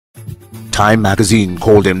Time magazine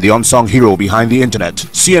called him the unsung hero behind the internet.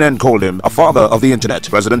 CNN called him a father of the internet.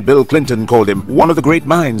 President Bill Clinton called him one of the great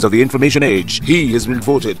minds of the information age. He has been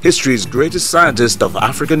voted history's greatest scientist of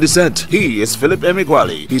African descent. He is Philip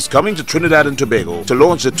Emeagwali. He's coming to Trinidad and Tobago to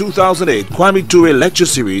launch the 2008 Kwame Ture Lecture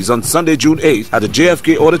Series on Sunday, June 8th at the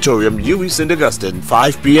JFK Auditorium, UWI St. Augustine,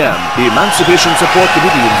 5 p.m. The Emancipation Support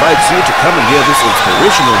Committee invites you to come and hear this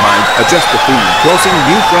inspirational mind address the theme, Crossing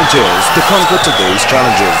New Frontiers to Conquer Today's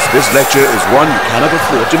Challenges. This lecture is one you cannot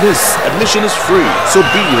afford to miss. Admission is free, so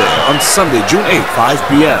be there on Sunday, June 8th, 5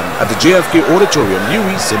 p.m. at the JFK Auditorium,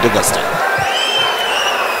 UWI St. Augustine.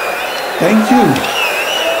 Thank you.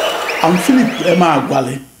 I'm Philip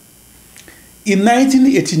Emeagwali. In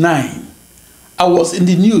 1989, I was in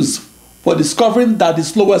the news for discovering that the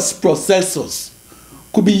slowest processors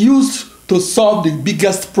could be used to solve the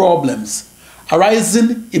biggest problems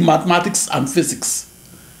arising in mathematics and physics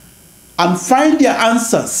and find their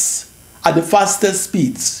answers at the fastest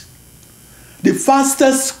speeds. The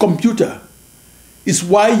fastest computer is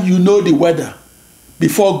why you know the weather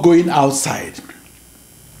before going outside.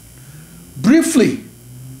 Briefly,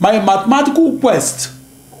 my mathematical quest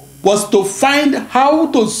was to find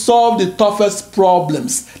how to solve the toughest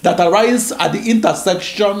problems that arise at the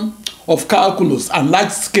intersection of calculus and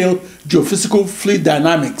large-scale geophysical fluid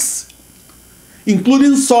dynamics,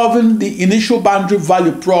 including solving the initial boundary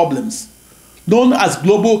value problems known as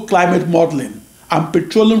global climate modeling and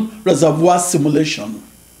petroleum reservoir simulation.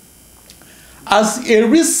 As a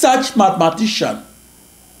research mathematician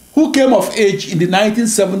who came of age in the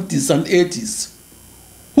 1970s and 80s,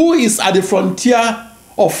 who is at the frontier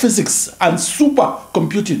of physics and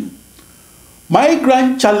supercomputing, my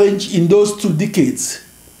grand challenge in those 2 decades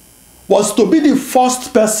was to be the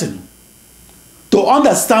first person to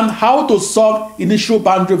understand how to solve initial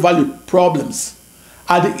boundary value problems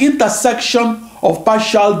at the intersection of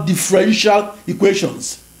partial differential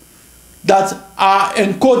equations that are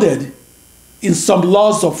encoded in some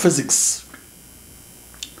laws of physics.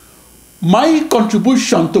 My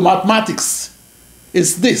contribution to mathematics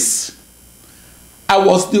is this: I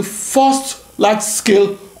was the first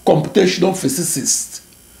large-scale computational physicist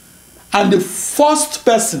and the first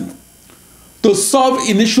person to solve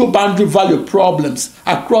initial boundary value problems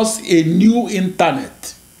across a new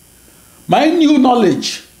internet. My new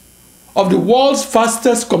knowledge of the world's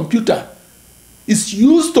fastest computer is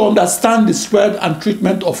used to understand the spread and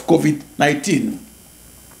treatment of COVID-19.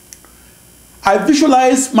 I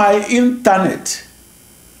visualize my internet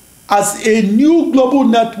as a new global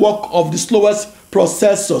network of the slowest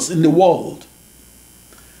processors in the world.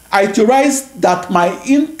 I theorized that my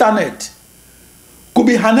internet could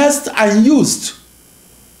be harnessed and used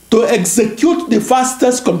to execute the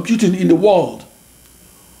fastest computing in the world.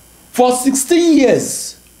 For 16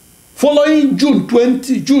 years, following June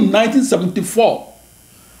 1974,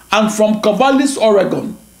 and from Corvallis,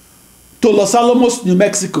 Oregon, to Los Alamos, New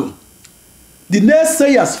Mexico, the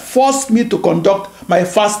naysayers forced me to conduct my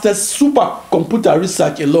fastest supercomputer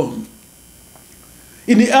research alone.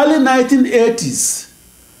 In the early 1980s,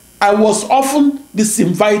 I was often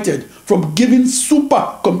disinvited from giving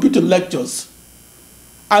supercomputing lectures,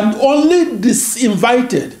 and only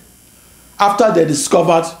disinvited after they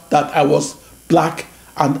discovered that I was black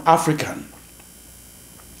and African.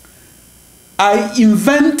 I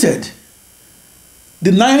invented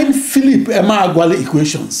the 9 Philip Emeagwali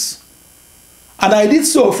equations, and I did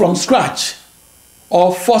so from scratch,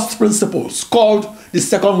 or first principles, called the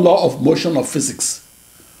second law of motion of physics.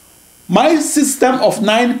 My system of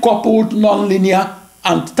 9 coupled nonlinear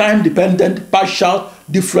and time-dependent partial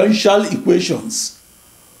differential equations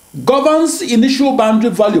governs initial boundary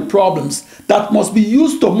value problems that must be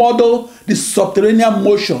used to model the subterranean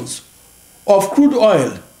motions of crude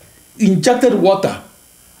oil, injected water,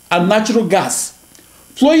 and natural gas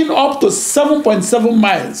flowing up to 7.7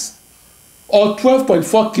 miles or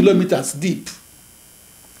 12.4 kilometers deep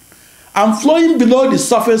and flowing below the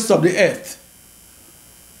surface of the earth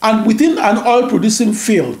and within an oil-producing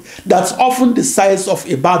field that's often the size of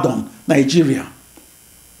Ibadan, Nigeria.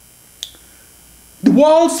 The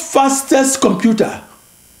world's fastest computer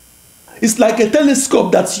is like a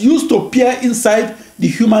telescope that's used to peer inside the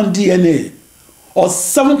human DNA, or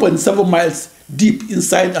 7.7 miles deep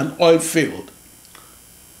inside an oil field.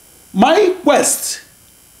 My quest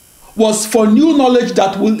was for new knowledge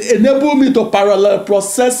that will enable me to parallel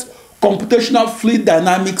process computational fluid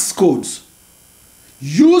dynamics codes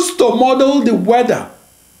used to model the weather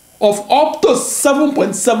of up to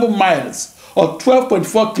 7.7 miles or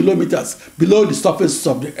 12.4 kilometers below the surface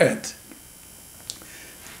of the earth.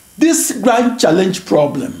 This grand challenge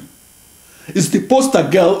problem is the poster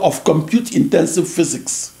girl of compute-intensive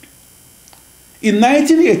physics. In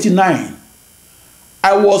 1989,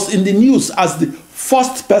 I was in the news as the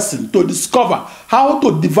first person to discover how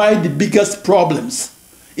to divide the biggest problems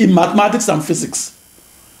in mathematics and physics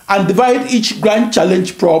and divide each grand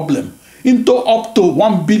challenge problem into up to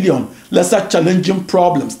 1 billion lesser challenging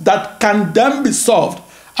problems that can then be solved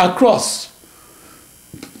across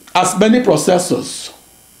as many processors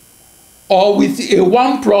or with a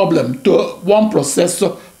one problem to one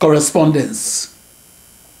processor correspondence.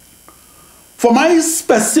 For my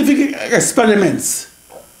specific experiments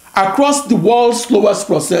across the world's slowest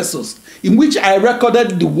processors, in which I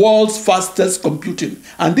recorded the world's fastest computing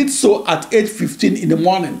and did so at 8:15 in the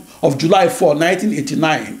morning of July 4,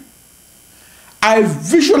 1989, I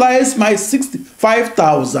visualized my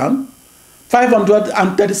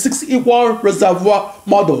 65,536 equal reservoir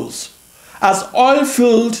models as oil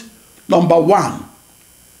field number 1,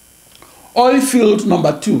 oil field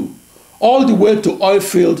number 2, all the way to oil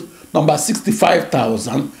field number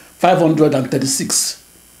 65,536.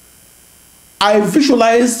 I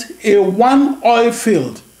visualized a one oil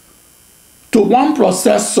field to one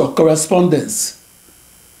processor correspondence.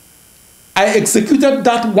 I executed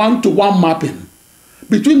that one-to-one mapping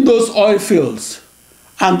between those oil fields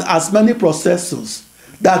and as many processors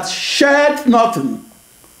that shared nothing.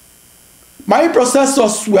 My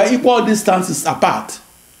processors were equal distances apart,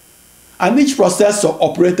 and each processor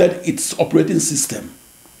operated its operating system.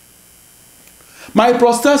 My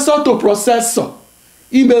processor to processor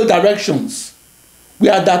email directions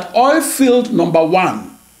were that oil field number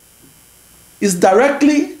 1 is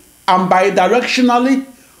directly and bidirectionally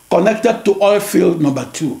connected to oil field number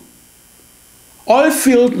 2. Oil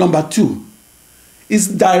field number 2 is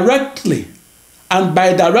directly and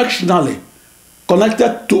bidirectionally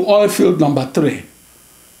connected to oil field number 3.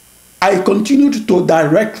 I continued to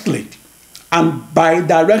directly and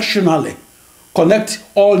bidirectionally connect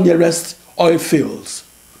all nearest oil fields.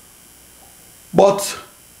 But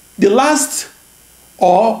the last,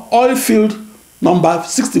 or oil field number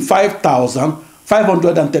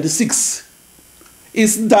 65,536,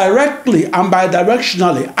 is directly and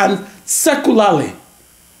bidirectionally and circularly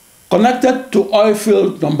connected to oil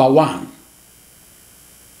field number 1.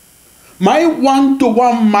 My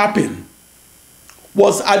one-to-one mapping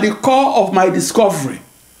was at the core of my discovery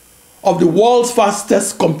of the world's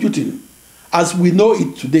fastest computing as we know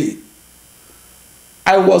it today.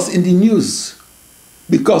 I was in the news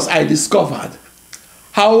because I discovered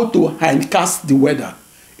how to hindcast the weather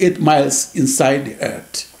 8 miles inside the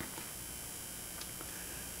earth.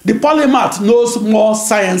 The polymath knows more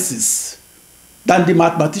sciences than the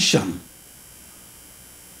mathematician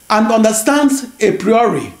and understands a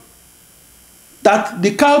priori that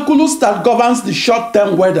the calculus that governs the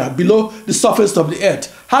short-term weather below the surface of the earth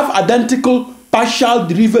have identical partial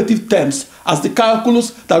derivative terms as the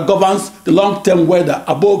calculus that governs the long-term weather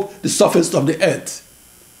above the surface of the earth.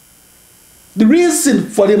 The reason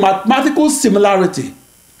for the mathematical similarity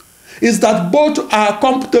is that both are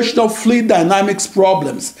computational fluid dynamics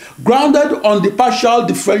problems grounded on the partial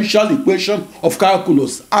differential equation of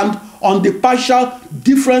calculus and on the partial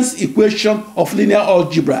difference equation of linear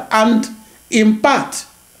algebra, and in part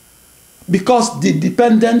because the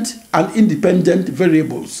dependent and independent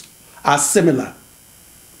variables are similar.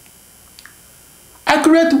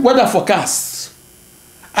 Accurate weather forecasts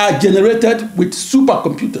are generated with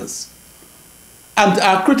supercomputers and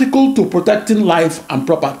are critical to protecting life and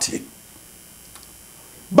property.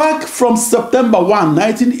 Back from September 1,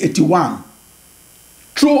 1981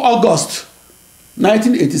 through August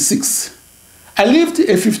 1986, I lived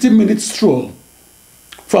a 15-minute stroll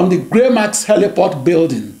from the Graymax Heliport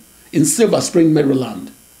building in Silver Spring,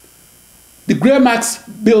 Maryland. The Graymax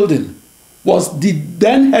building was the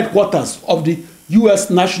then headquarters of the U.S.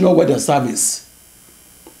 National Weather Service.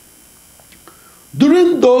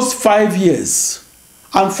 During those 5 years,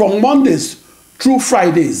 and from Mondays through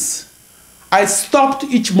Fridays, I stopped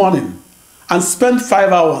each morning and spent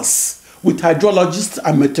 5 hours with hydrologists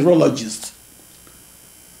and meteorologists.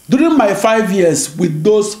 During my 5 years with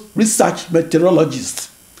those research meteorologists,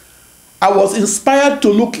 I was inspired to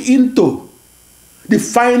look into the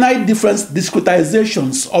finite difference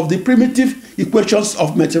discretizations of the primitive equations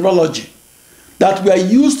of meteorology that were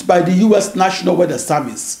used by the U.S. National Weather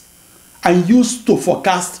Service and used to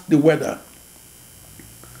forecast the weather.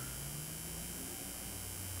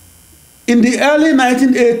 In the early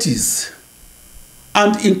 1980s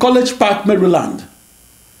and in College Park, Maryland,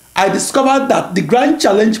 I discovered that the grand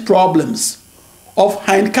challenge problems of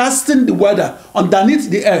hindcasting the weather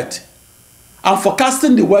underneath the earth and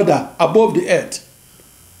forecasting the weather above the earth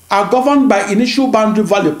are governed by initial boundary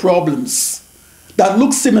value problems that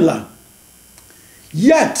look similar.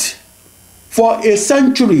 Yet, For a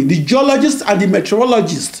century, the geologist and the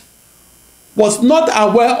meteorologist was not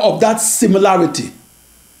aware of that similarity.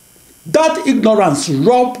 That ignorance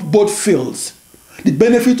robbed both fields the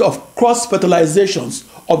benefit of cross-fertilizations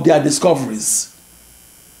of their discoveries.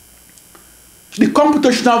 The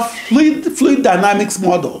computational fluid dynamics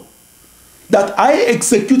model that I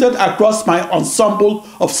executed across my ensemble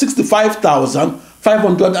of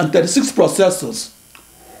 65,536 processors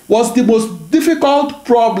was the most difficult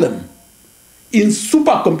problem in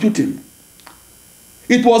supercomputing.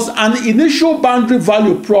 It was an initial boundary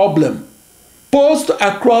value problem posed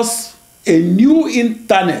across a new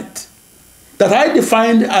internet that I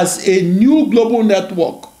defined as a new global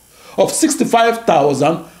network of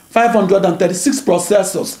 65,536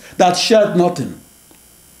 processors that shared nothing.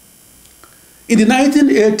 In the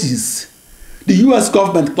 1980s, the US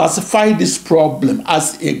government classified this problem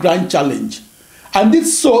as a grand challenge, and did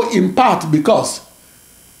so in part because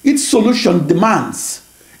its solution demands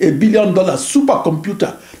a $1 billion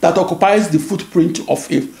supercomputer that occupies the footprint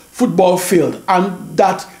of a football field and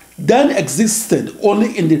that then existed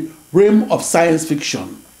only in the realm of science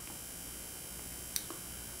fiction.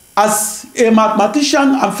 As a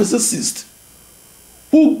mathematician and physicist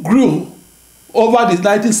who grew over the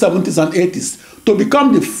 1970s and 80s to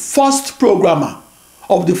become the first programmer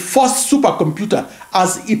of the first supercomputer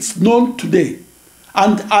as it's known today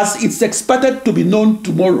and as it's expected to be known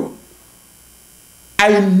tomorrow,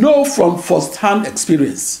 I know from first-hand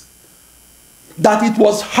experience that it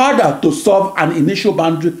was harder to solve an initial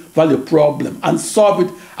boundary value problem and solve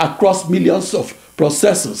it across millions of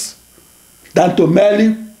processors than to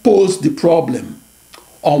merely pose the problem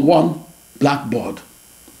on one blackboard.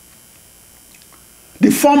 The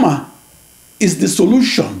former is the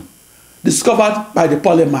solution discovered by the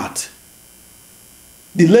polymath.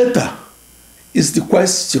 The latter is the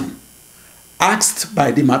question asked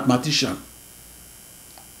by the mathematician.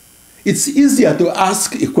 It's easier to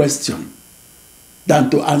ask a question than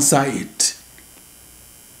to answer it.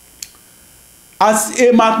 As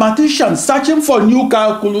a mathematician searching for new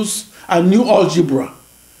calculus and new algebra,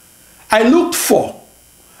 I looked for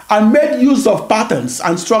and made use of patterns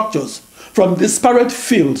and structures from disparate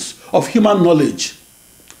fields of human knowledge.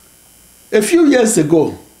 A few years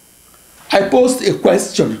ago, I posed a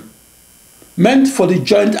question meant for the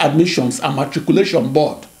Joint Admissions and Matriculation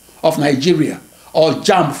Board of Nigeria, or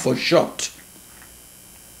JAMB for short.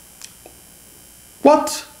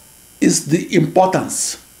 What is the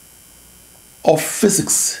importance of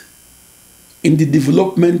physics in the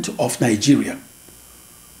development of Nigeria?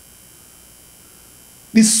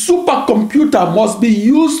 The supercomputer must be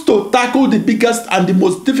used to tackle the biggest and the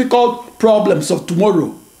most difficult problems of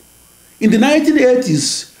tomorrow. In the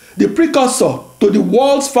 1980s, the precursor to the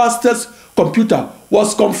world's fastest computer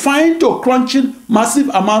was confined to crunching massive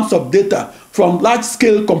amounts of data from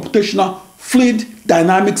large-scale computational fluid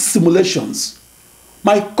dynamics simulations.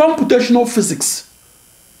 My computational physics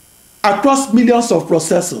across millions of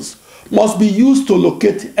processors must be used to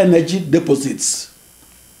locate energy deposits.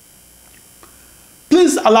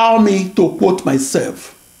 Please allow me to quote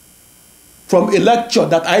myself from a lecture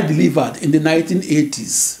that I delivered in the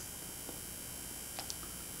 1980s.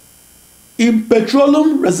 In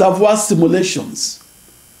petroleum reservoir simulations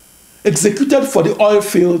executed for the oil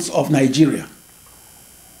fields of Nigeria,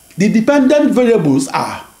 the dependent variables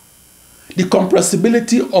are the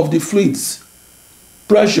compressibility of the fluids,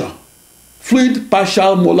 pressure, fluid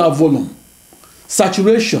partial molar volume,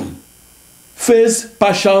 saturation, phase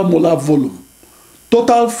partial molar volume,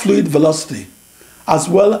 total fluid velocity, as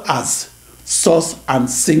well as source and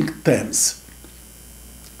sink terms.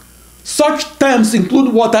 Such terms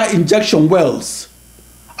include water injection wells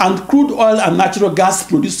and crude oil and natural gas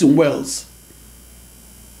producing wells.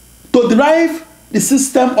 To derive the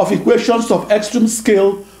system of equations of extreme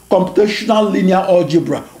scale computational linear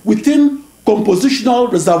algebra within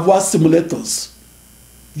compositional reservoir simulators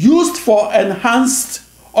used for enhanced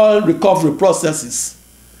oil recovery processes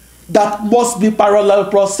that must be parallel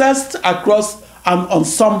processed across an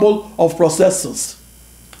ensemble of processors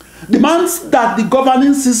demands that the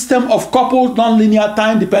governing system of coupled nonlinear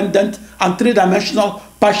time-dependent and three-dimensional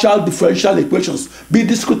partial differential equations be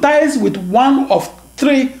discretized with one of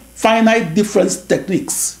three finite difference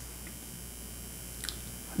techniques.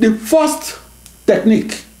 The first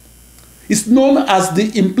technique is known as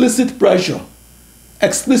the implicit pressure,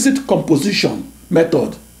 explicit composition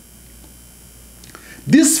method.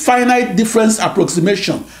 This finite difference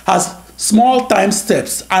approximation has small time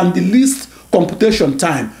steps and the least computation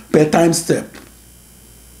time per time step.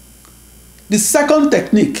 The second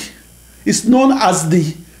technique is known as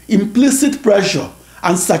the implicit pressure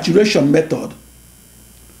and saturation method.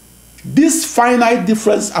 This finite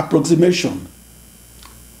difference approximation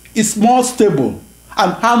is more stable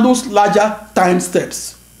and handles larger time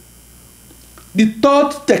steps. The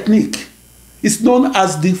third technique is known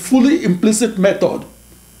as the fully implicit method.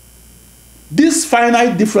 This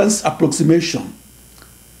finite difference approximation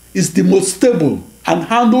is the most stable and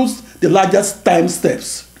handles the largest time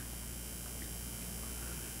steps.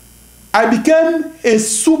 I became a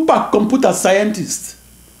supercomputer scientist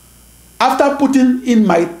after putting in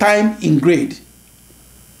my time in grade.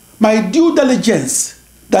 My due diligence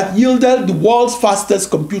that yielded the world's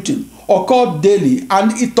fastest computing occurred daily,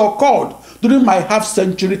 and it occurred during my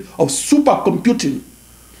half-century of supercomputing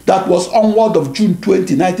that was onward of June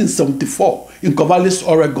 20, 1974 in Corvallis,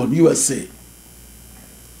 Oregon, USA.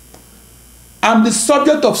 I'm the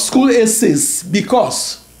subject of school essays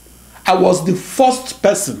because I was the first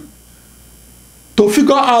person to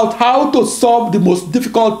figure out how to solve the most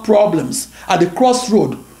difficult problems at the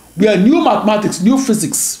crossroad where new mathematics, new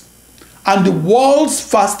physics, and the world's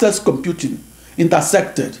fastest computing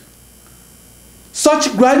intersected.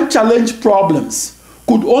 Such grand challenge problems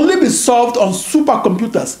could only be solved on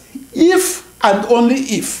supercomputers if and only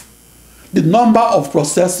if the number of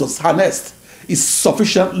processors harnessed is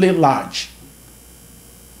sufficiently large.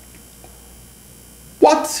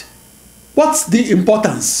 What's the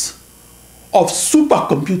importance of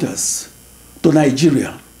supercomputers to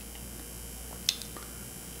Nigeria?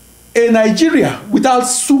 A Nigeria without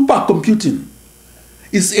supercomputing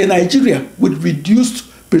is a Nigeria with reduced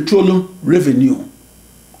petroleum revenue.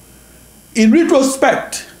 In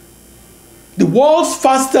retrospect, the world's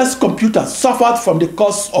fastest computer suffered from the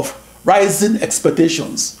cause of rising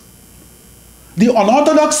expectations. The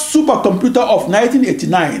unorthodox supercomputer of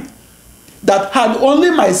 1989 that had only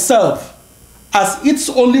myself as its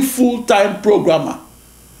only full-time programmer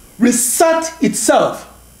reset itself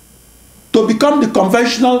to become the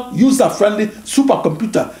conventional user-friendly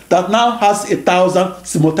supercomputer that now has 1,000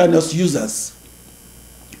 simultaneous users.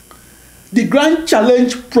 The grand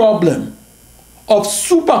challenge problem of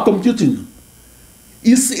supercomputing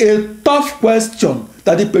is a tough question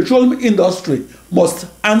that the petroleum industry must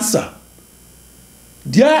answer.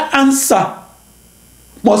 Their answer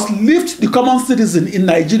must lift the common citizen in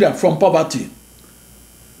Nigeria from poverty.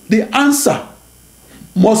 The answer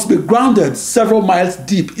must be grounded several miles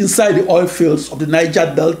deep inside the oil fields of the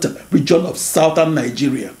Niger Delta region of southern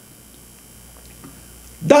Nigeria.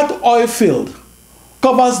 That oil field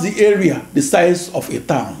covers the area the size of a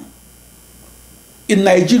town. In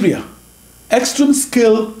Nigeria,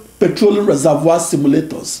 extreme-scale petroleum reservoir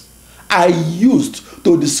simulators are used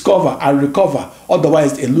to discover and recover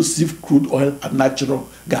otherwise elusive crude oil and natural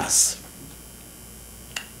gas.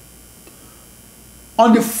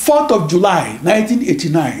 On the 4th of July,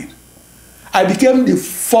 1989, I became the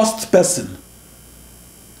first person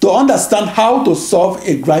to understand how to solve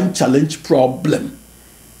a grand challenge problem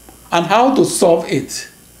and how to solve it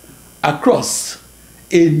across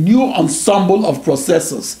a new ensemble of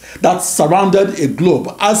processors that surrounded a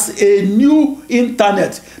globe as a new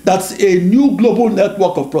internet, that's a new global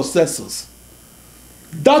network of processors.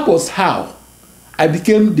 That was how I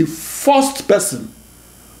became the first person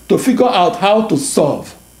to figure out how to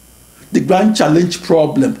solve the grand challenge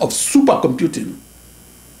problem of supercomputing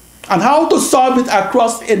and how to solve it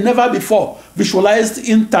across a never before visualized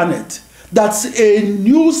internet that's a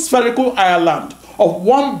new spherical island of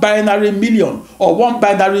 1 binary million or 1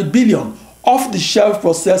 binary billion off-the-shelf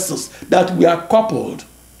processors that were coupled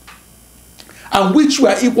and which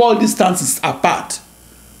were equal distances apart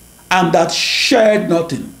and that shared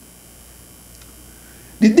nothing.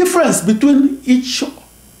 The difference between each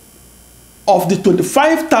of the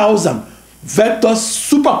 25,000 vector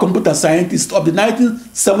supercomputer scientists of the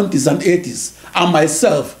 1970s and 80s and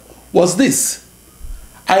myself was this: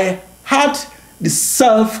 I had the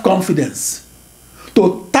self-confidence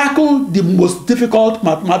to tackle the most difficult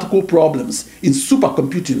mathematical problems in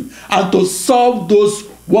supercomputing and to solve those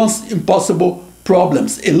once impossible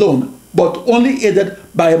problems alone, but only aided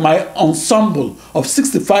by my ensemble of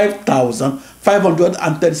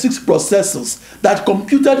 65,536 processors that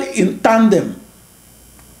computed in tandem.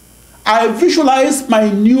 I visualized my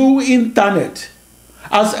new internet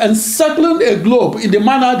as encircling a globe in the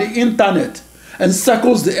manner the internet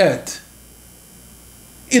encircles the earth.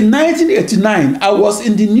 In 1989, I was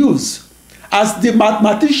in the news as the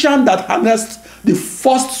mathematician that harnessed the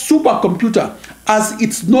first supercomputer as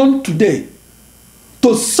it's known today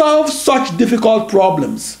to solve such difficult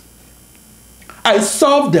problems. I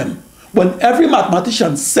solved them when every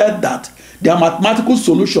mathematician said that their mathematical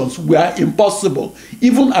solutions were impossible,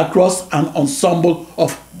 even across an ensemble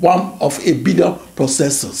of 1 billion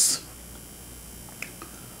processors.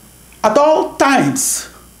 science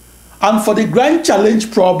and for the grand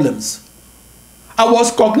challenge problems, I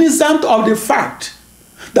was cognizant of the fact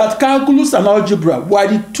that calculus and algebra were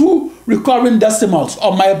the two recurring decimals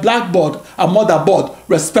on my blackboard and motherboard,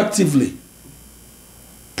 respectively.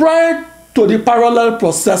 Prior to the parallel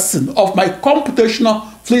processing of my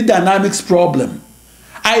computational fluid dynamics problem,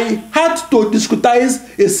 I had to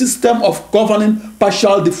discretize a system of governing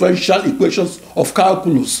partial differential equations of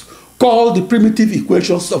calculus called the primitive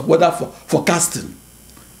equations of weather forecasting.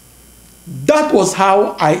 That was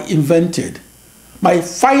how I invented my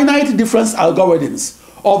finite difference algorithms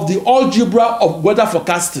of the algebra of weather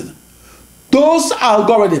forecasting. Those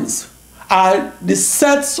algorithms are the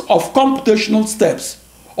sets of computational steps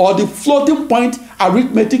or the floating point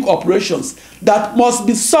arithmetic operations that must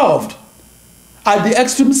be solved at the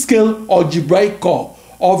extreme scale algebraic core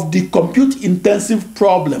of the compute-intensive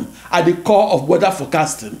problem at the core of weather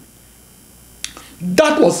forecasting.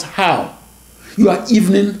 That was how your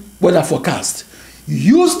evening weather forecast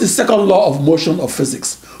used the second law of motion of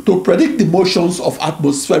physics to predict the motions of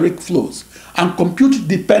atmospheric flows and compute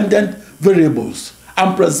dependent variables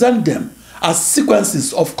and present them as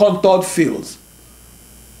sequences of contoured fields.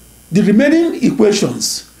 The remaining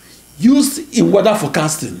equations used in weather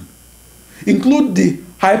forecasting include the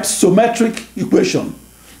hypsometric equation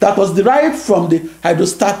that was derived from the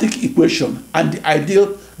hydrostatic equation and the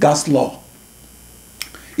ideal gas law.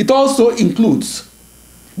 It also includes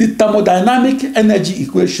the thermodynamic energy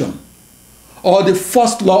equation, or the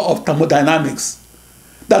first law of thermodynamics,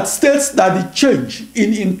 that states that the change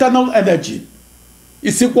in internal energy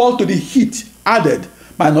is equal to the heat added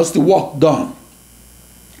minus the work done,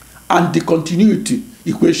 and the continuity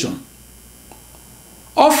equation.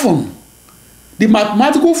 Often, the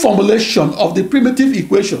mathematical formulation of the primitive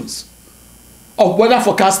equations of weather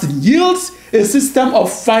forecasting yields a system of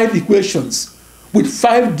 5 equations with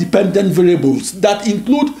 5 dependent variables that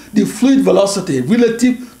include the fluid velocity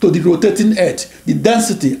relative to the rotating earth, the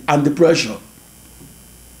density, and the pressure.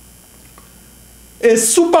 A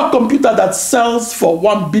supercomputer that sells for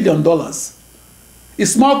 $1 billion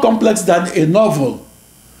is more complex than a novel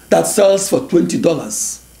that sells for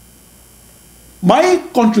 $20. My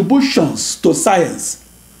contributions to science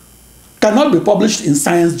cannot be published in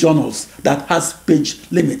science journals that has page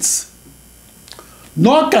limits.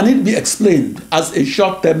 Nor can it be explained as a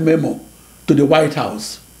short-term memo to the White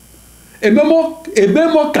House. A memo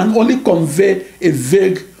can only convey a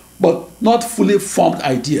vague but not fully formed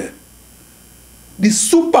idea. The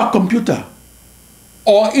supercomputer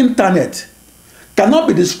or internet cannot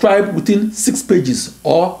be described within 6 pages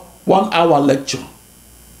or 1 hour lecture.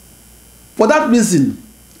 For that reason,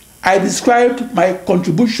 I described my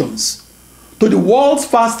contributions to the world's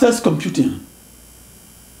fastest computing.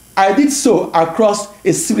 I did so across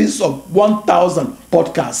a series of 1,000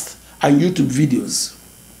 podcasts and YouTube videos.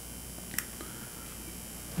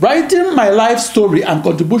 Writing my life story and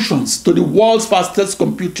contributions to the world's fastest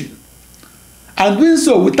computing, and doing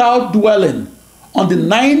so without dwelling on the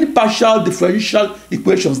 9 partial differential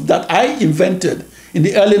equations that I invented in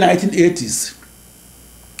the early 1980s,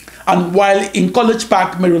 and while in College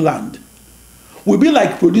Park, Maryland, will be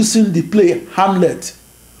like producing the play Hamlet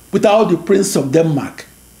without the Prince of Denmark.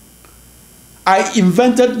 I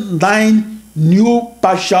invented 9 new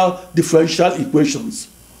partial differential equations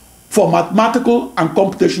for mathematical and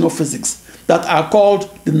computational physics that are called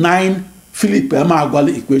the 9 Philip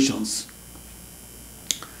Emeagwali equations.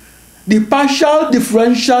 The partial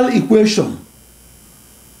differential equation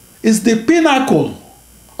is the pinnacle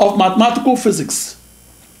of mathematical physics.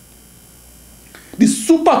 The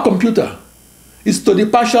supercomputer is to the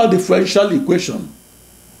partial differential equation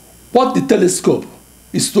what the telescope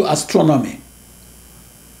is to astronomy.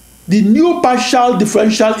 The new partial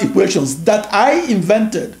differential equations that I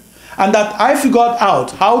invented and that I figured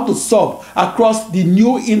out how to solve across the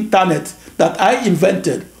new internet that I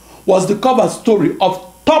invented was the cover story of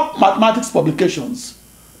top mathematics publications.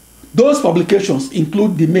 Those publications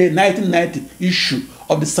include the May 1990 issue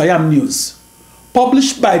of the Siam News,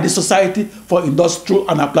 published by the Society for Industrial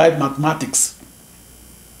and Applied Mathematics.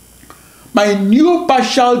 My new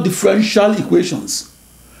partial differential equations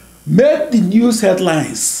made the news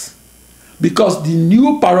headlines because the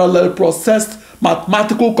new parallel processed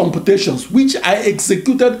mathematical computations which I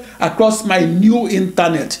executed across my new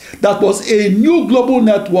internet, that was a new global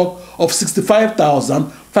network of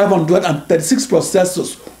 65,536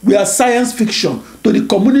 processors, were science fiction to the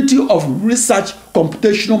community of research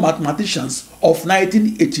computational mathematicians of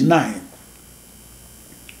 1989.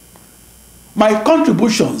 My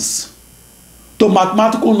contributions to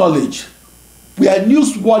mathematical knowledge were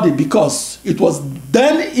newsworthy because it was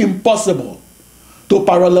then impossible to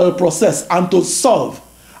parallel process and to solve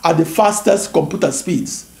at the fastest computer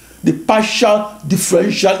speeds the partial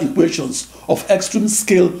differential equations of extreme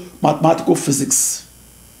scale mathematical physics.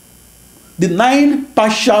 The 9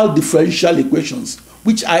 partial differential equations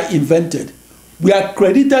which I invented were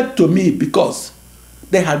credited to me because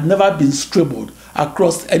they had never been scribbled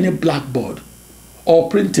across any blackboard or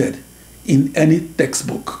printed in any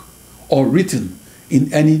textbook or written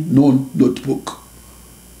in any known notebook.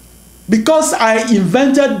 Because I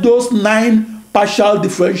invented those 9 partial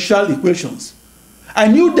differential equations, I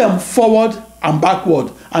knew them forward and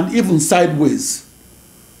backward and even sideways.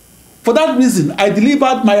 For that reason, I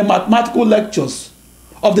delivered my mathematical lectures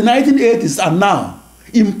of the 1980s and now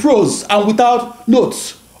in prose and without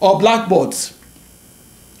notes or blackboards.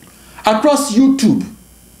 Across YouTube,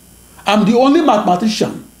 I'm the only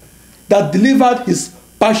mathematician that delivered his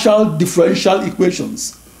partial differential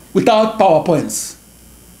equations without PowerPoints.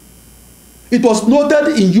 It was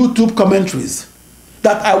noted in YouTube commentaries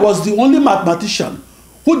that I was the only mathematician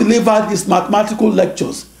who delivered his mathematical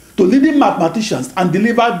lectures to leading mathematicians and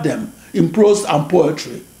delivered them in prose and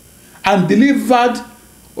poetry, and delivered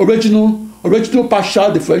original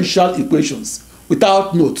partial differential equations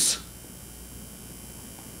without notes.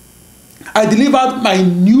 I delivered my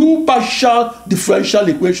new partial differential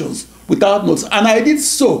equations without notes, and I did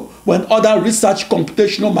so when other research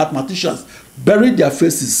computational mathematicians buried their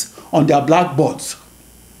faces on their blackboards,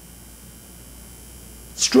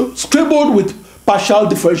 scribbled with partial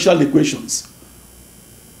differential equations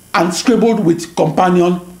and scribbled with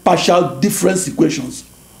companion partial difference equations,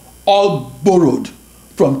 all borrowed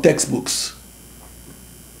from textbooks.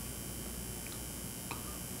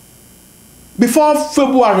 Before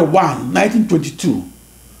February 1, 1922,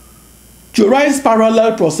 theorized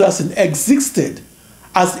parallel processing existed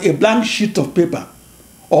as a blank sheet of paper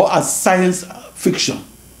or as science fiction.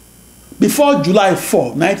 Before July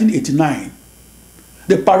 4, 1989,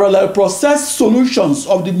 the parallel process solutions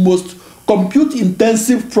of the most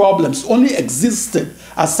compute-intensive problems only existed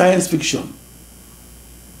as science fiction.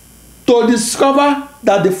 To discover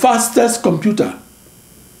that the fastest computer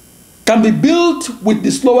can be built with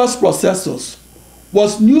the slowest processors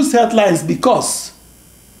was news headlines because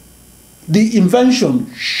the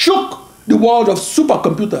invention shook the world of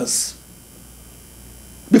supercomputers.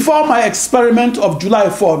 Before my experiment of July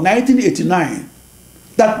 4, 1989,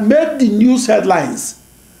 that made the news headlines,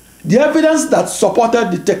 the evidence that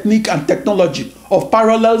supported the technique and technology of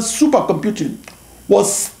parallel supercomputing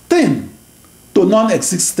was thin to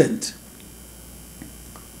non-existent.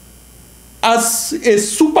 As a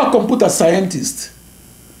supercomputer scientist,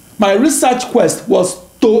 my research quest was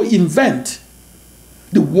to invent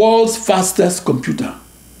the world's fastest computer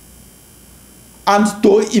and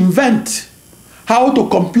to invent how to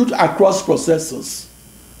compute across processors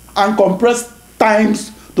and compress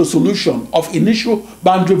times to solution of initial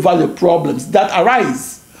boundary value problems that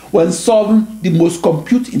arise when solving the most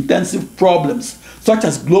compute-intensive problems, such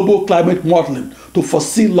as global climate modeling to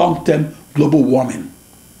foresee long-term global warming.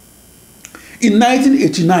 In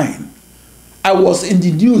 1989, I was in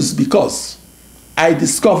the news because I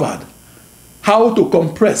discovered how to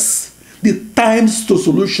compress the times to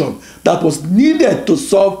solution that was needed to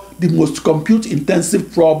solve the most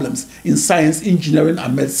compute-intensive problems in science, engineering,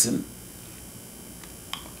 and medicine.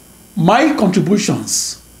 My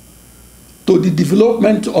contributions to the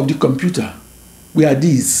development of the computer were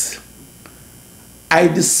these. I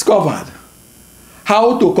discovered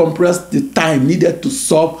how to compress the time needed to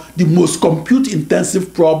solve the most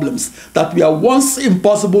compute-intensive problems that were once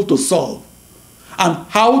impossible to solve, and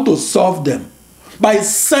how to solve them by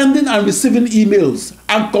sending and receiving emails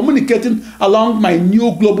and communicating along my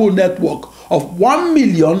new global network of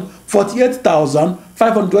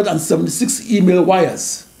 1,048,576 email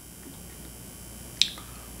wires.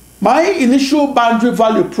 My initial boundary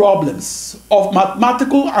value problems of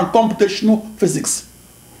mathematical and computational physics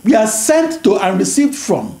were sent to and received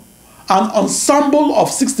from an ensemble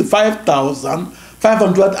of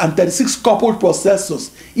 65,536 coupled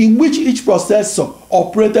processors in which each processor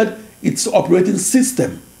operated its operating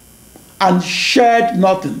system and shared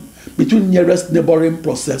nothing between nearest neighboring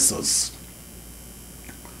processors.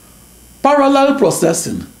 Parallel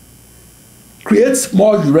processing creates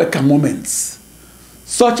more eureka moments,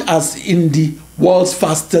 such as in the world's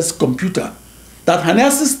fastest computer that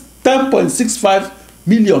harnesses 10.65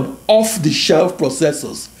 million off-the-shelf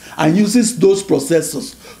processors and uses those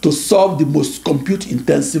processors to solve the most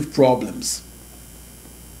compute-intensive problems.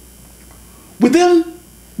 Within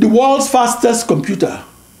the world's fastest computer,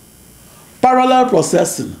 parallel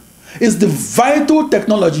processing is the vital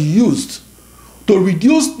technology used to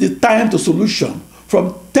reduce the time to solution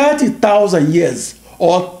from 30,000 years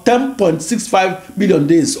or 10.65 million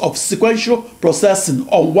days of sequential processing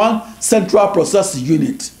on one central processing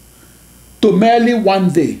unit to merely 1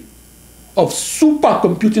 day of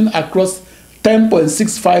supercomputing across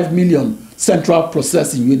 10.65 million central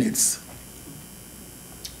processing units.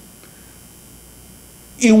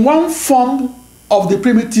 In one form of the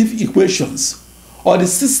primitive equations, or the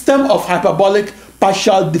system of hyperbolic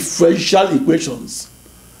partial differential equations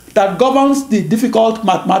that governs the difficult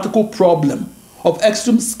mathematical problem of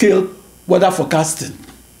extreme scale weather forecasting,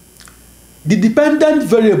 the dependent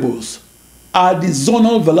variables are the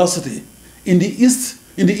zonal velocity in the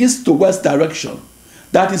east to west direction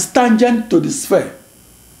that is tangent to the sphere,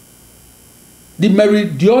 the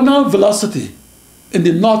meridional velocity in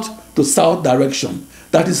the north to south direction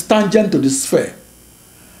that is tangent to the sphere,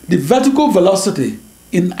 the vertical velocity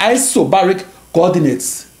in isobaric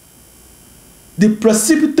coordinates, the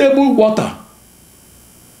precipitable water,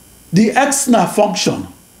 the Exner function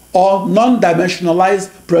or non-dimensionalized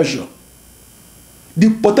pressure, the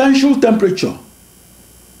potential temperature,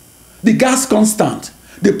 the gas constant,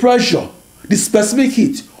 the pressure, the specific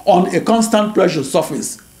heat on a constant pressure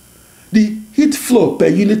surface, the heat flow per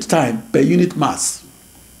unit time per unit mass,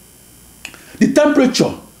 the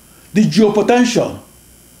temperature, the geopotential,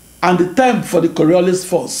 and the term for the Coriolis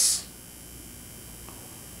force.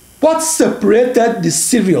 What separated the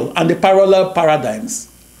serial and the parallel paradigms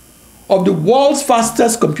of the world's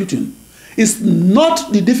fastest computing is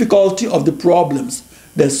not the difficulty of the problems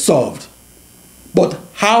they solved, but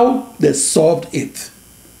how they solved it.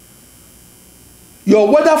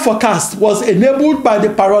 Your weather forecast was enabled by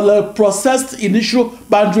the parallel processed initial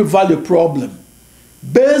boundary value problem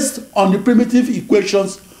based on the primitive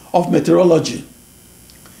equations of meteorology.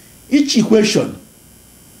 Each equation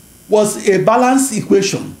was a balanced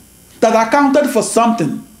equation that accounted for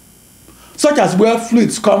something, such as where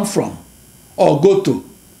fluids come from or go to,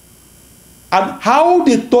 and how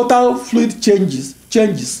the total fluid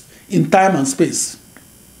changes in time and space.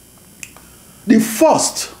 The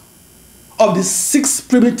first of the 6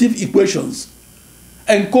 primitive equations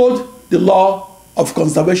encode the law of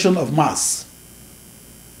conservation of mass.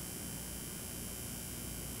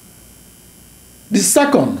 The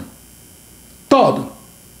second, third,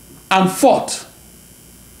 and fourth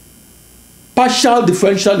partial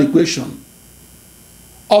differential equation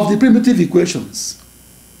of the primitive equations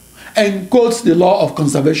encodes the law of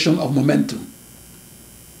conservation of momentum.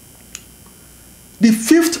 The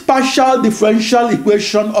fifth partial differential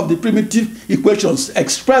equation of the primitive equations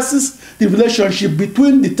expresses the relationship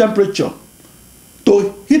between the temperature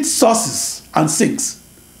to heat sources and sinks.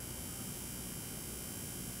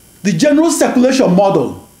 The general circulation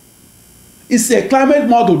model is a climate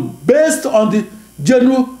model based on the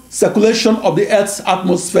general circulation of the Earth's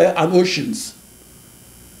atmosphere and oceans.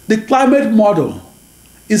 The climate model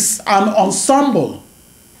is an ensemble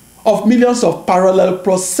of millions of parallel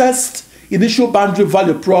processed initial boundary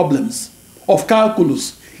value problems of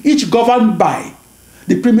calculus, each governed by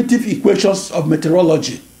the primitive equations of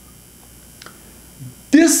meteorology.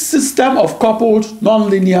 This system of coupled,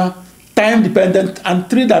 nonlinear, time-dependent, and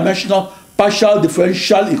three-dimensional partial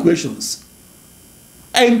differential equations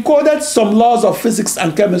encoded some laws of physics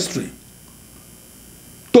and chemistry.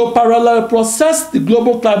 To parallel process the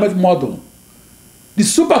global climate model, the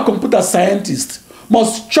supercomputer scientist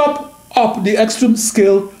must chop up the extreme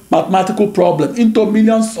scale mathematical problem into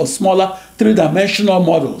millions of smaller three-dimensional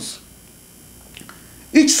models.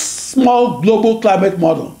 Each small global climate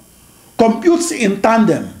model computes in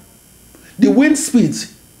tandem the wind speed,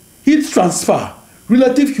 heat transfer,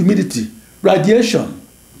 relative humidity, radiation,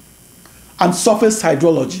 and surface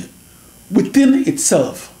hydrology within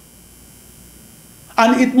itself.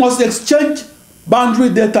 And it must exchange boundary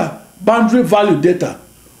value data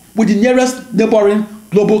with the nearest neighboring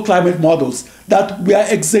global climate models that were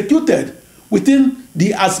executed within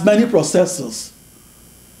the as many processors.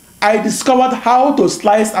 I discovered how to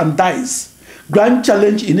slice and dice grand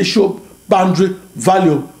challenge initial boundary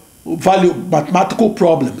value mathematical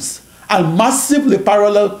problems and massively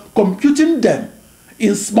parallel computing them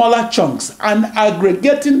in smaller chunks and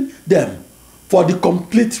aggregating them for the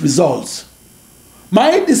complete results.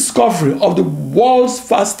 My discovery of the world's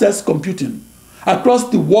fastest computing across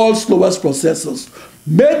the world's slowest processors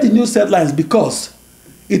made the news headlines because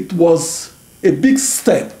it was a big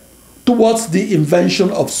step towards the invention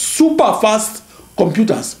of super-fast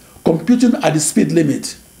computers computing at the speed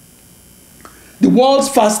limit. The world's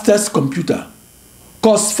fastest computer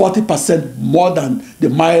costs 40% more than the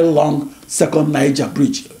mile-long Second Niger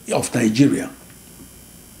Bridge of Nigeria.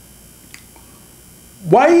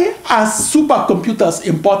 Why are supercomputers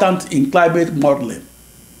important in climate modeling?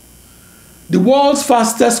 The world's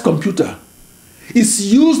fastest computer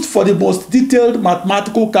is used for the most detailed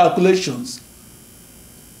mathematical calculations,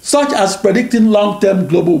 such as predicting long-term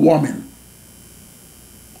global warming.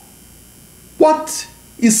 What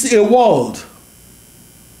is a world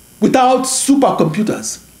without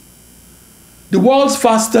supercomputers? The world's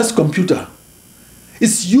fastest computer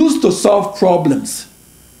is used to solve problems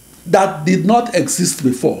that did not exist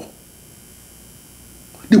before.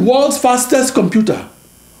 The world's fastest computer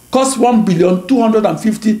costs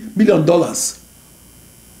 $1.25 billion,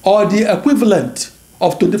 or the equivalent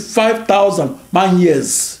of 25,000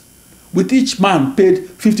 man-years, with each man paid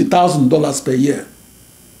 $50,000 per year.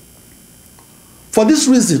 For this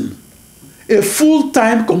reason, a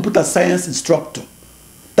full-time computer science instructor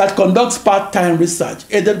that conducts part-time research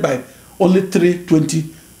aided by only 3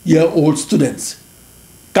 20-year-old students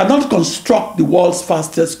cannot construct the world's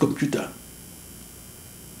fastest computer.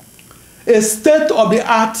 A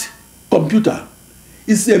state-of-the-art computer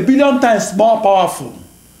is 1 billion times more powerful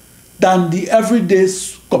than the everyday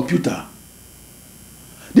computer.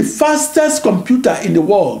 The fastest computer in the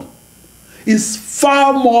world is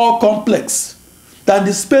far more complex than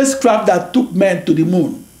the spacecraft that took men to the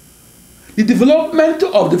moon. The development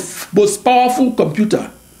of the most powerful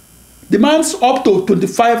computer demands up to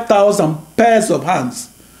 25,000 pairs of hands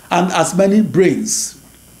and as many brains.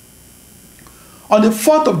 On the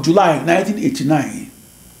 4th of July 1989,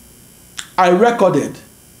 I recorded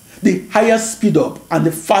the highest speed up and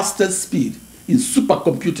the fastest speed in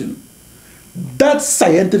supercomputing. That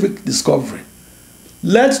scientific discovery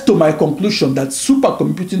led to my conclusion that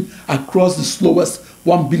supercomputing across the slowest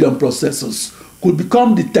 1 billion processors could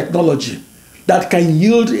become the technology that can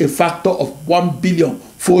yield a factor of 1 billion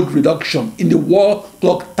fold reduction in the wall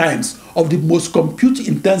clock times of the most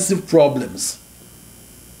compute-intensive problems.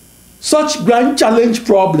 Such grand challenge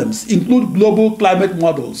problems include global climate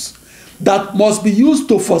models that must be used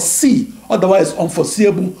to foresee otherwise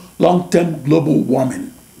unforeseeable long-term global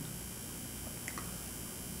warming.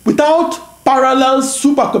 Without parallel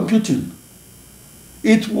supercomputing,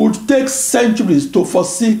 it would take centuries to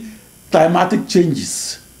foresee climatic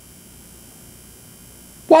changes.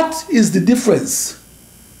 What is the difference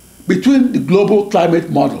between the global climate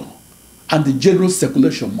model and the general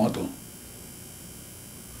circulation model?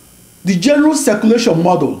 The general circulation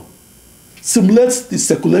model simulates the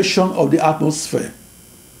circulation of the atmosphere.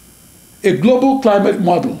 A global climate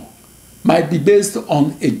model might be based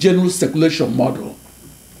on a general circulation model.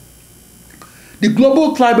 The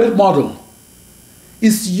global climate model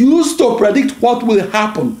is used to predict what will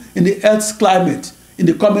happen in the Earth's climate in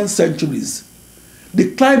the coming centuries.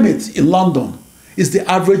 The climate in London is the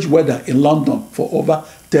average weather in London for over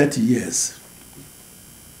 30 years.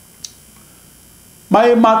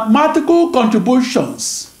 My mathematical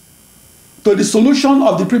contributions to the solution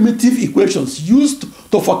of the primitive equations used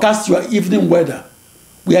to forecast your evening weather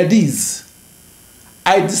were these.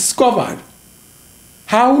 I discovered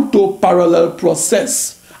how to parallel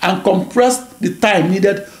process and compress the time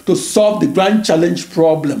needed to solve the grand challenge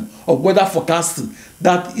problem of weather forecasting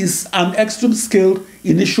that is an extreme scale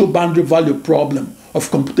initial boundary value problem of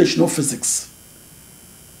computational physics.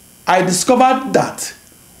 I discovered that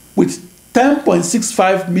with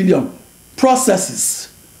 10.65 million processes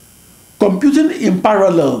computing in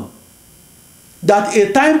parallel, that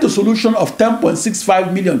a time to solution of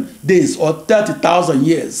 10.65 million days or 30,000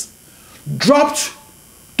 years dropped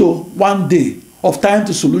to 1 day of time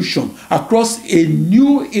to solution across a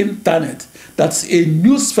new internet, that's a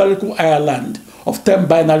new spherical island of 10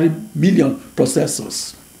 binary million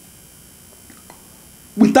processors.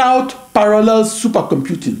 Without parallel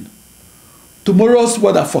supercomputing, tomorrow's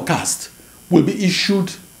weather forecast will be issued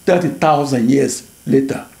 30,000 years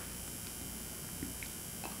later.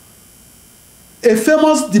 A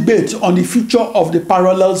famous debate on the future of the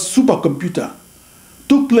parallel supercomputer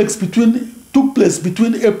took place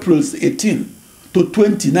between April 18 to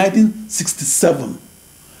 20, 1967,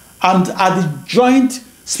 and at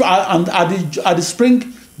the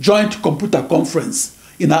Spring Joint Computer Conference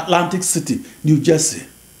in Atlantic City, New Jersey.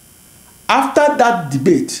 After that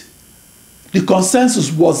debate, the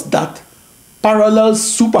consensus was that parallel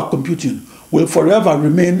supercomputing will forever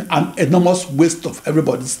remain an enormous waste of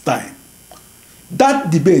everybody's time.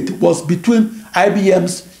 That debate was between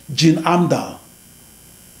IBM's Gene Amdahl,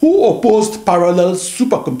 who opposed parallel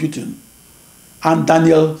supercomputing, and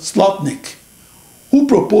Daniel Slotnick, who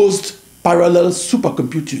proposed parallel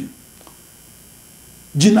supercomputing.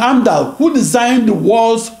 Gene Amdahl, who designed the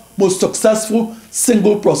world's most successful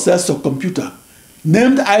single processor computer,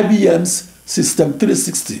 named IBM's System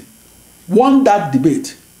 360, won that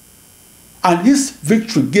debate, and his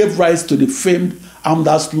victory gave rise to the famed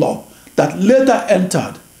Amdahl's law that later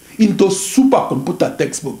entered into supercomputer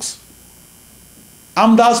textbooks.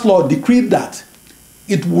 Amdahl's law decreed that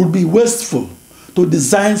it would be wasteful to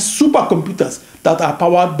design supercomputers that are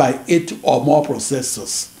powered by 8 or more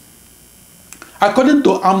processors. According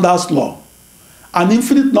to Amdahl's law, an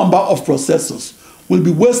infinite number of processors will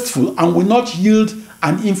be wasteful and will not yield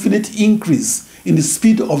an infinite increase in the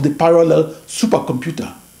speed of the parallel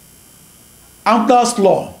supercomputer. Amdahl's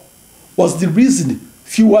law was the reason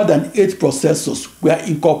fewer than 8 processors were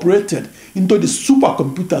incorporated into the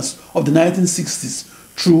supercomputers of the 1960s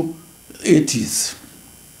through 80s.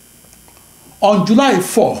 On July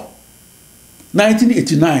 4,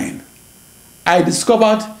 1989, I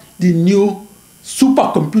discovered the new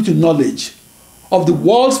supercomputing knowledge of the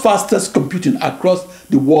world's fastest computing across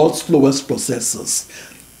the world's slowest processors.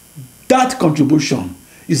 That contribution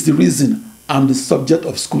is the reason I'm the subject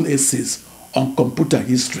of school essays on computer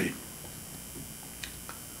history.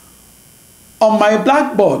 On my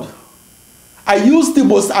blackboard, I use the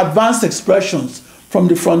most advanced expressions from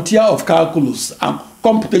the frontier of calculus and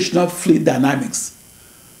computational fluid dynamics.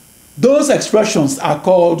 Those expressions are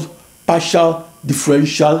called partial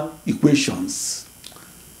differential equations.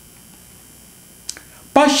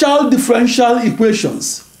 Partial differential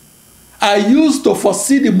equations are used to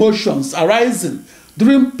foresee the motions arising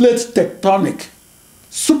during plate tectonic,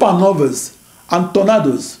 supernovas, and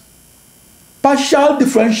tornadoes. Partial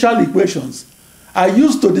differential equations are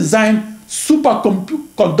used to design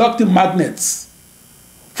superconducting magnets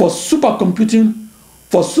for superconducting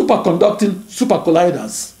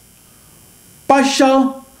supercolliders.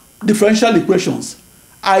 Partial differential equations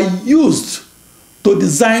are used to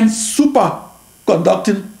design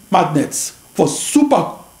superconducting magnets for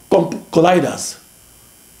supercolliders.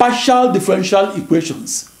 Partial differential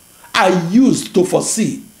equations are used to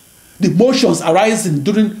foresee the motions arising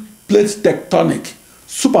during plate tectonic,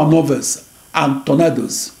 supernovas, and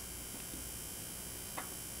tornadoes.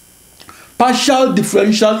 Partial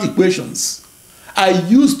differential equations are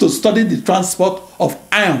used to study the transport of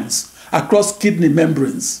ions across kidney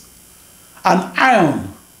membranes. An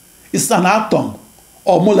ion is an atom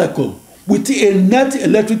or molecule with a net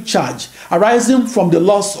electric charge arising from the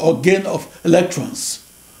loss or gain of electrons.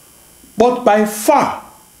 But by far,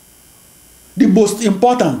 the most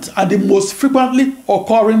important and the most frequently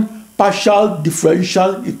occurring partial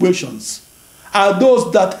differential equations are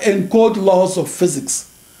those that encode laws of physics,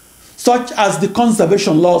 such as the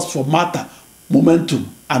conservation laws for matter, momentum,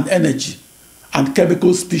 and energy, and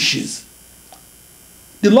chemical species.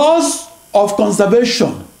 The laws of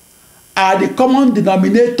conservation are the common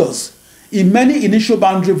denominators in many initial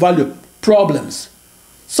boundary value problems,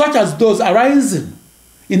 such as those arising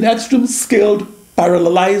in extreme-scaled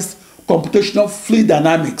parallelized computational fluid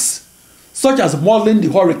dynamics, such as modeling the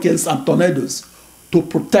hurricanes and tornadoes to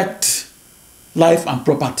protect life and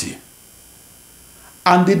property,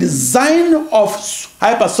 and the design of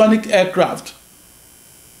hypersonic aircraft,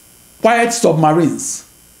 quiet submarines,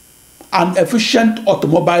 and efficient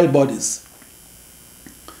automobile bodies.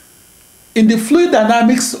 In the fluid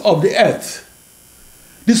dynamics of the Earth,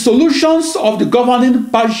 the solutions of the governing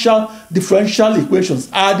partial differential equations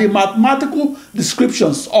are the mathematical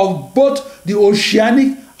descriptions of both the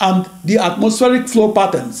oceanic and the atmospheric flow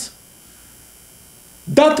patterns.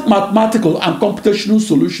 That mathematical and computational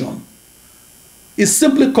solution is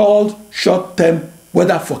simply called short-term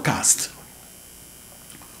weather forecast,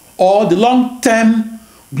 or the long-term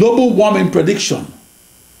global warming prediction.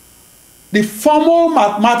 The formal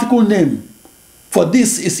mathematical name for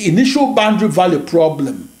this is initial boundary value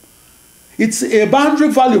problem. It's a boundary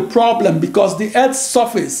value problem because the Earth's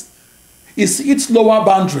surface is its lower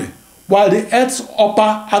boundary, while the Earth's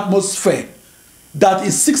upper atmosphere, that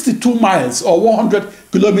is 62 miles or 100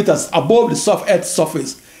 kilometers above the Earth's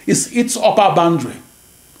surface, is its upper boundary.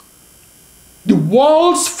 The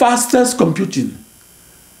world's fastest computing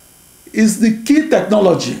is the key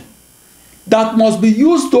technology that must be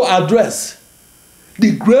used to address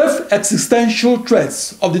the grave existential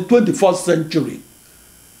threats of the 21st century.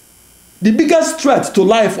 The biggest threat to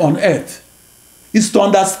life on Earth is to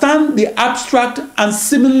understand the abstract and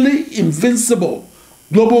seemingly invincible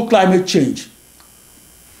global climate change.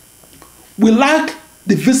 We lack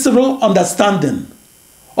the visceral understanding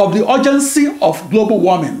of the urgency of global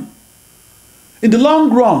warming. In the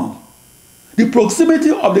long run, the proximity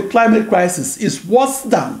of the climate crisis is worse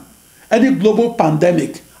than any global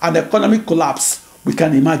pandemic and economic collapse we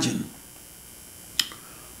can imagine.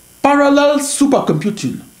 Parallel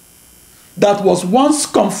supercomputing that was once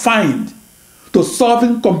confined to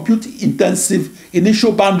solving compute-intensive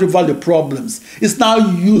initial boundary value problems is now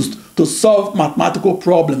used to solve mathematical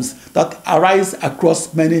problems that arise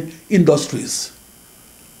across many industries.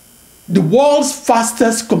 The world's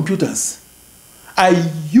fastest computers are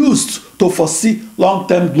used to foresee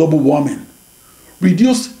long-term global warming,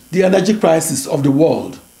 reduce the energy crisis of the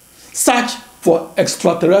world, search for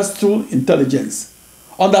extraterrestrial intelligence,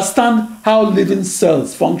 understand how living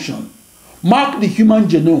cells function, mark the human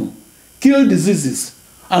genome, kill diseases,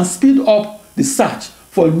 and speed up the search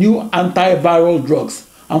for new antiviral drugs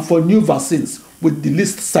and for new vaccines with the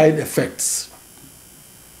least side effects.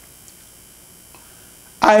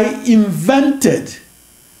 I invented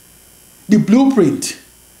the blueprint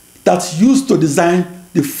that's used to design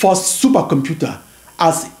the first supercomputer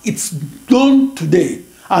as it's known today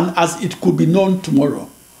and as it could be known tomorrow.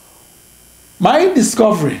 My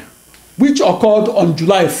discovery, which occurred on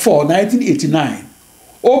July 4, 1989,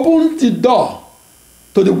 opened the door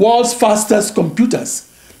to the world's fastest computers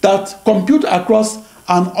that compute across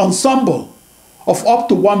an ensemble of up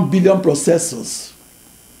to 1 billion processors.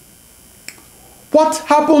 What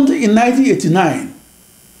happened in 1989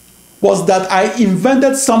 was that I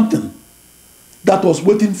invented something that was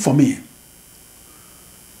waiting for me.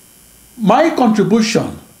 My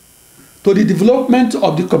contribution to the development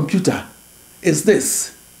of the computer is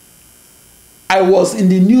this. I was in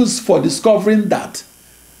the news for discovering that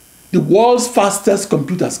the world's fastest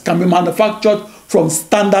computers can be manufactured from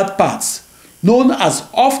standard parts known as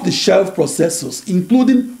off-the-shelf processors,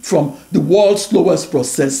 including from the world's slowest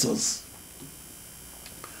processors.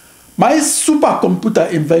 My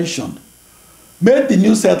supercomputer invention made the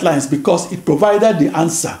news headlines because it provided the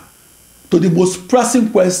answer to the most pressing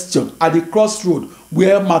question at the crossroad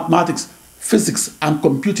where mathematics, physics, and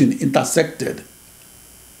computing intersected.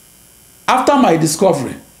 After my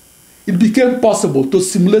discovery, it became possible to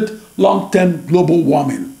simulate long-term global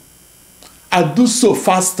warming and do so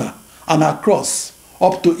faster and across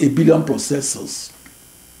up to 1 billion processors.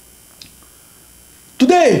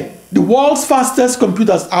 Today, the world's fastest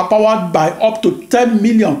computers are powered by up to 10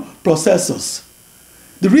 million processors.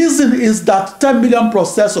 The reason is that 10 million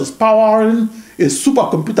processors powering a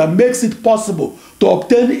supercomputer makes it possible to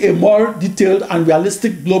obtain a more detailed and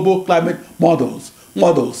realistic global climate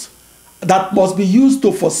models that must be used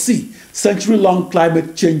to foresee century-long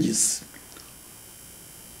climate changes.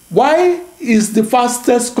 Why is the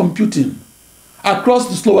fastest computing across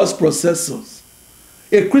the slowest processors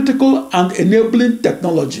a critical and enabling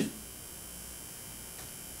technology?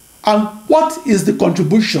 And what is the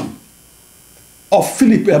contribution of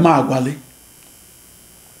Philip Emeagwali?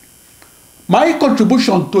 My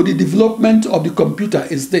contribution to the development of the computer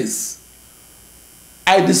is this.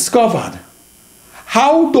 I discovered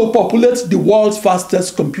how to populate the world's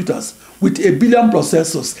fastest computers with 1 billion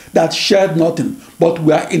processors that shared nothing but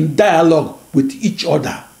were in dialogue with each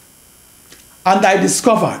other. And I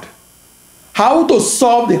discovered how to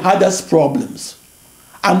solve the hardest problems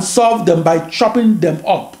and solve them by chopping them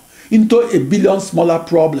up into 1 billion smaller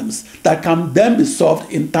problems that can then be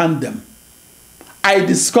solved in tandem. I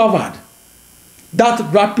discovered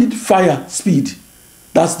that rapid fire speed,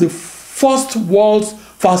 that's the first world's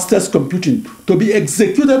fastest computing to be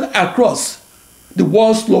executed across the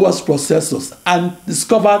world's slowest processors, and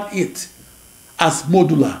discovered it as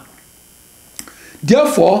modular.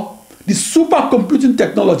 Therefore, the supercomputing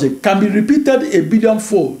technology can be repeated 1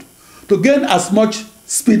 billion-fold to gain as much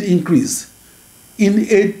speed increase. In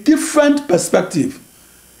a different perspective,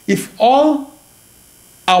 if all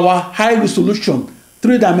our high-resolution,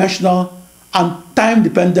 three-dimensional, and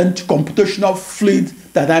time-dependent computational fluid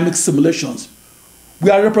dynamic simulations, we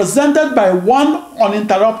are represented by one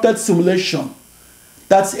uninterrupted simulation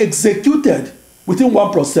that's executed within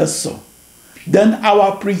one processor, then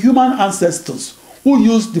our pre-human ancestors who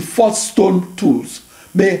used the first stone tools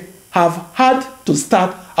may have had to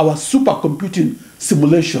start our supercomputing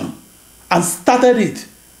simulation and started it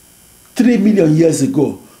 3 million years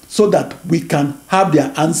ago so that we can have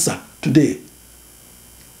their answer today.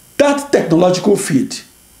 That technological feat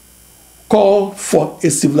called for a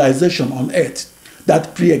civilization on Earth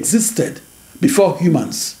that pre-existed before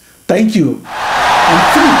humans. Thank you. I'm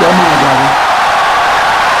Philip Emeagwali.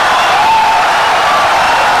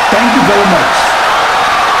 Thank you very much.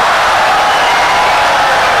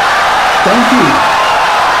 Thank you.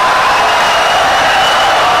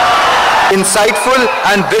 Insightful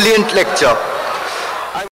and brilliant lecture.